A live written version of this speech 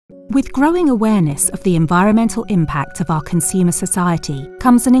With growing awareness of the environmental impact of our consumer society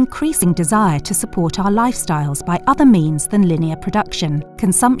comes an increasing desire to support our lifestyles by other means than linear production,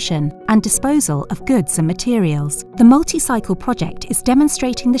 consumption, and disposal of goods and materials. The MultiCycle project is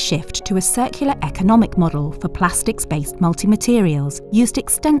demonstrating the shift to a circular economic model for plastics-based multimaterials used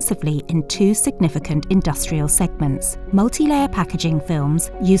extensively in two significant industrial segments: multilayer packaging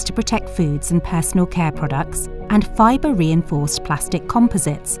films used to protect foods and personal care products, and fibre-reinforced plastic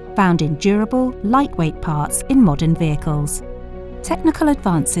composites found in durable, lightweight parts in modern vehicles. Technical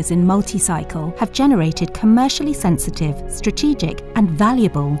advances in MultiCycle have generated commercially sensitive, strategic, and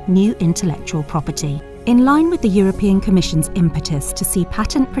valuable new intellectual property. In line with the European Commission's impetus to see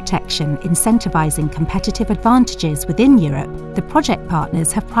patent protection incentivising competitive advantages within Europe, the project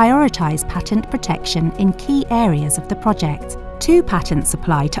partners have prioritised patent protection in key areas of the project. 2 patents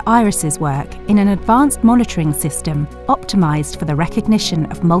apply to Iris's work in an advanced monitoring system optimised for the recognition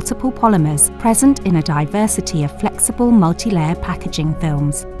of multiple polymers present in a diversity of flexible multi-layer packaging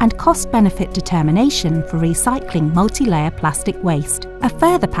films, and cost-benefit determination for recycling multi-layer plastic waste. A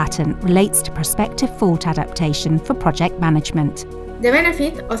further patent relates to prospective fault adaptation for project management. The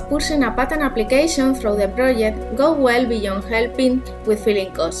benefit of pursuing a patent application through the project go well beyond helping with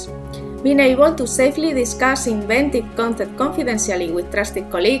filling costs. Being able to safely discuss inventive content confidentially with trusted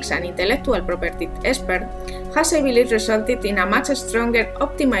colleagues and intellectual property experts has, I believe, resulted in a much stronger,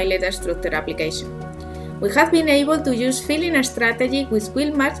 optimally structured application. We have been able to use filling a strategy which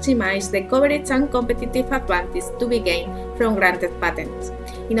will maximize the coverage and competitive advantage to be gained from granted patents.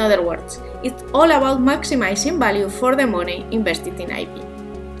 In other words, it's all about maximizing value for the money invested in IP.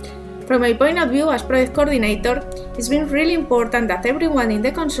 From my point of view as project coordinator, it's been really important that everyone in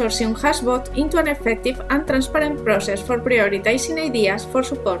the consortium has bought into an effective and transparent process for prioritizing ideas for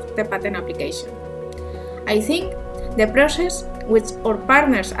support the patent application. I think the process which our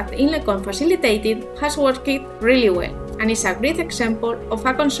partners at Inlecon facilitated has worked really well and is a great example of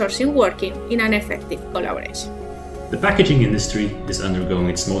a consortium working in an effective collaboration. The packaging industry is undergoing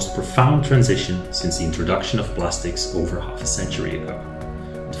its most profound transition since the introduction of plastics over half a century ago.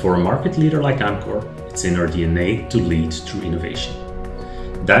 For a market leader like Amcor, it's in our DNA to lead through innovation.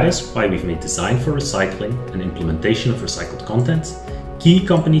 That is why we've made design for recycling and implementation of recycled content key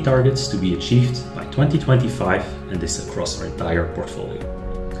company targets to be achieved by 2025, and this across our entire portfolio.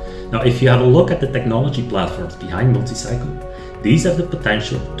 Now, if you have a look at the technology platforms behind MultiCycle, these have the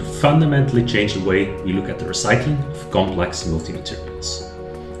potential to fundamentally change the way we look at the recycling of complex multimaterials.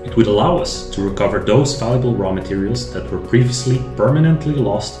 It would allow us to recover those valuable raw materials that were previously permanently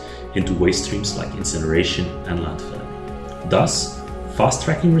lost into waste streams like incineration and landfilling, thus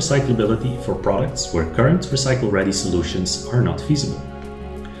fast-tracking recyclability for products where current recycle-ready solutions are not feasible.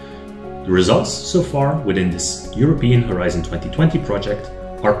 The results so far within this European Horizon 2020 project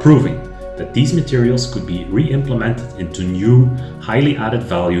are proving that these materials could be re-implemented into new, highly added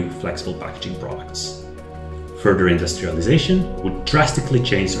value flexible packaging products. Further industrialization would drastically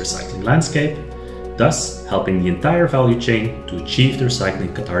change the recycling landscape, thus helping the entire value chain to achieve the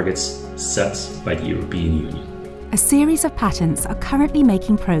recycling targets set by the European Union. A series of patents are currently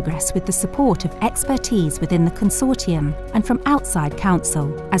making progress with the support of expertise within the consortium and from outside counsel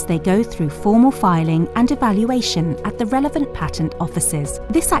as they go through formal filing and evaluation at the relevant patent offices.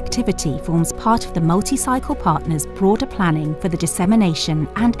 This activity forms part of the MultiCycle partners' broader planning for the dissemination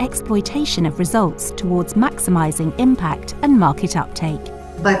and exploitation of results towards maximising impact and market uptake.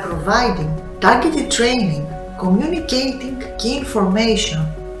 By providing targeted training, communicating key information,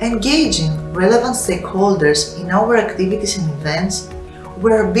 engaging relevant stakeholders in our activities and events,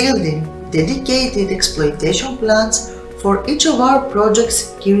 we are building dedicated exploitation plans for each of our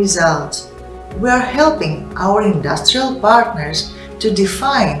projects' key results. We are helping our industrial partners to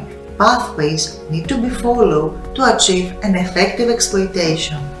define pathways need to be followed to achieve an effective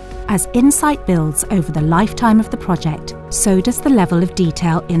exploitation. As insight builds over the lifetime of the project, so does the level of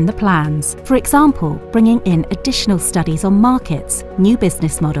detail in the plans. For example, bringing in additional studies on markets, new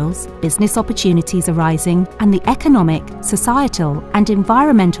business models, business opportunities arising, and the economic, societal, and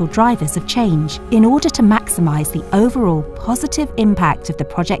environmental drivers of change in order to maximise the overall positive impact of the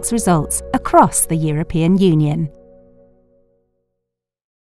project's results across the European Union.